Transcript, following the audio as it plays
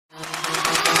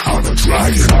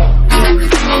Dragon.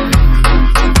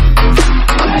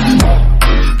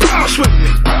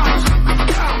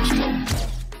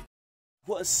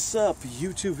 What's up,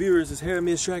 YouTube viewers? It's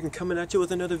Jeremias Dragon coming at you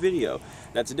with another video.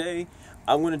 Now today,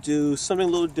 I'm going to do something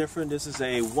a little different. This is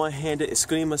a one-handed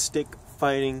Escrima stick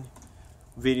fighting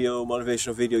video,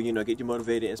 motivational video, you know, get you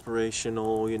motivated,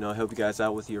 inspirational, you know, help you guys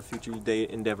out with your future day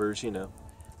endeavors, you know.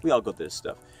 We all go through this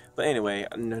stuff. But anyway,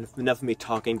 enough of me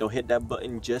talking. Don't hit that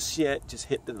button just yet. Just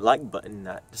hit the like button,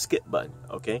 not the skip button,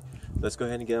 okay? Let's go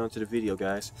ahead and get on to the video,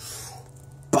 guys.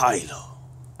 Bailo.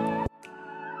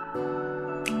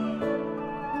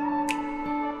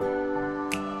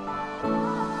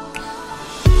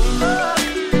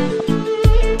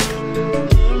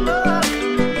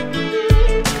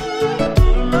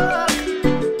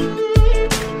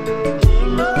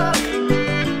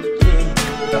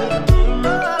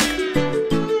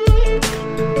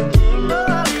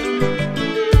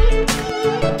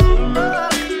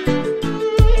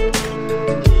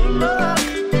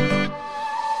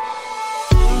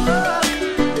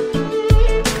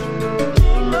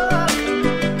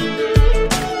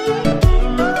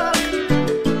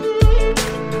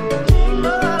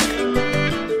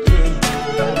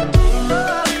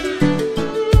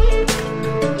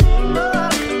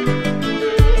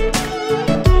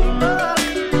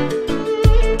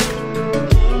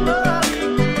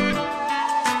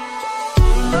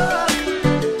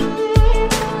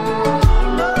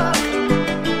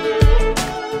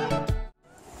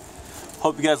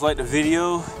 Hope you guys liked the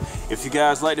video. If you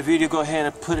guys liked the video, go ahead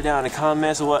and put it down in the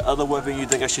comments of what other weapon you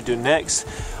think I should do next.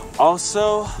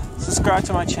 Also, subscribe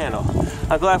to my channel.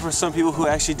 I'm glad for some people who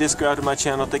actually did subscribe to my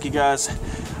channel. Thank you guys.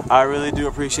 I really do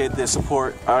appreciate the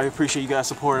support. I appreciate you guys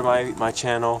supporting my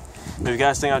channel. If you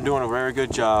guys think I'm doing a very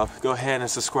good job, go ahead and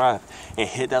subscribe and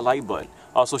hit that like button.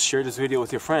 Also, share this video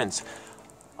with your friends.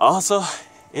 Also,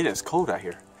 it is cold out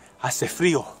here. Hace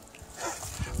frío.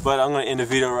 But I'm going to end the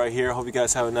video right here. Hope you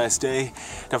guys have a nice day.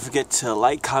 Don't forget to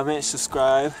like, comment,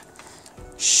 subscribe,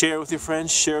 share with your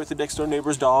friends, share with the next door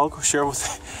neighbor's dog, share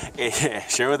with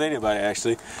anybody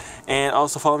actually. And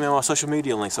also follow me on my social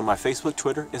media links on my Facebook,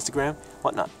 Twitter, Instagram,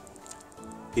 whatnot.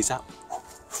 Peace out.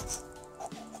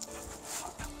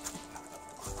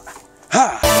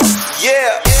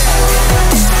 Yeah.